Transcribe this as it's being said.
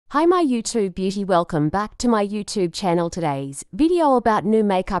Hi my YouTube beauty, welcome back to my YouTube channel. Today's video about new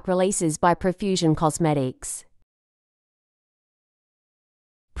makeup releases by Profusion Cosmetics.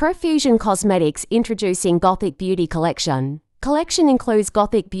 Profusion Cosmetics introducing Gothic Beauty Collection. Collection includes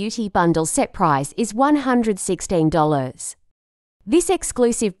Gothic Beauty Bundle. Set price is $116. This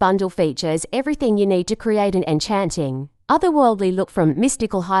exclusive bundle features everything you need to create an enchanting, otherworldly look, from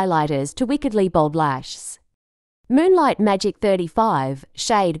mystical highlighters to wickedly bold lashes. Moonlight Magic 35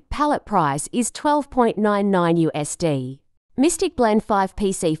 shade palette price is $12.99 USD. Mystic Blend 5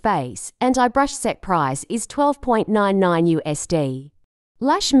 PC face and eye brush set price is $12.99 USD.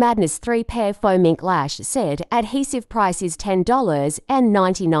 Lash Madness 3 pair Faux Mink lash set adhesive price is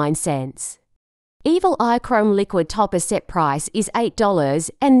 $10.99. Evil Eye Chrome liquid topper set price is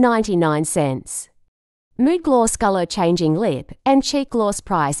 $8.99. Mood Gloss Color Changing Lip and Cheek Gloss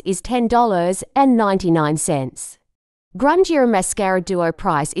price is $10.99. Grunge Era Mascara Duo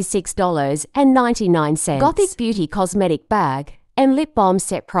price is $6.99. Gothic Beauty Cosmetic Bag and Lip Balm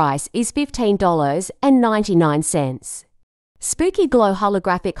set price is $15.99. Spooky Glow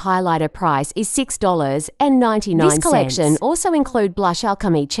Holographic Highlighter price is $6.99. This collection also include Blush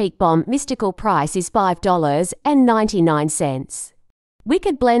Alchemy Cheek Balm Mystical price is $5.99.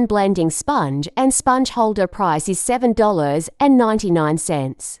 Wicked Blend Blending Sponge and Sponge Holder price is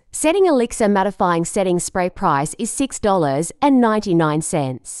 $7.99. Setting Elixir Mattifying Setting Spray price is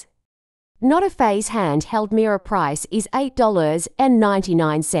 $6.99. Not A Phase-Handheld Mirror price is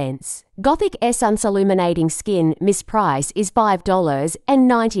 $8.99. Gothic Essence Illuminating Skin Mist price is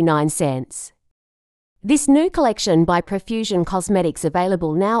 $5.99. This new collection by Profusion Cosmetics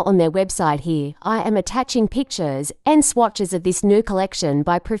available now on their website. Here I am attaching pictures and swatches of this new collection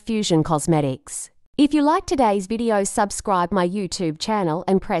by Profusion Cosmetics. If you like today's video, subscribe my YouTube channel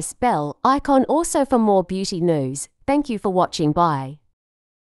and press bell icon also for more beauty news. Thank you for watching. Bye.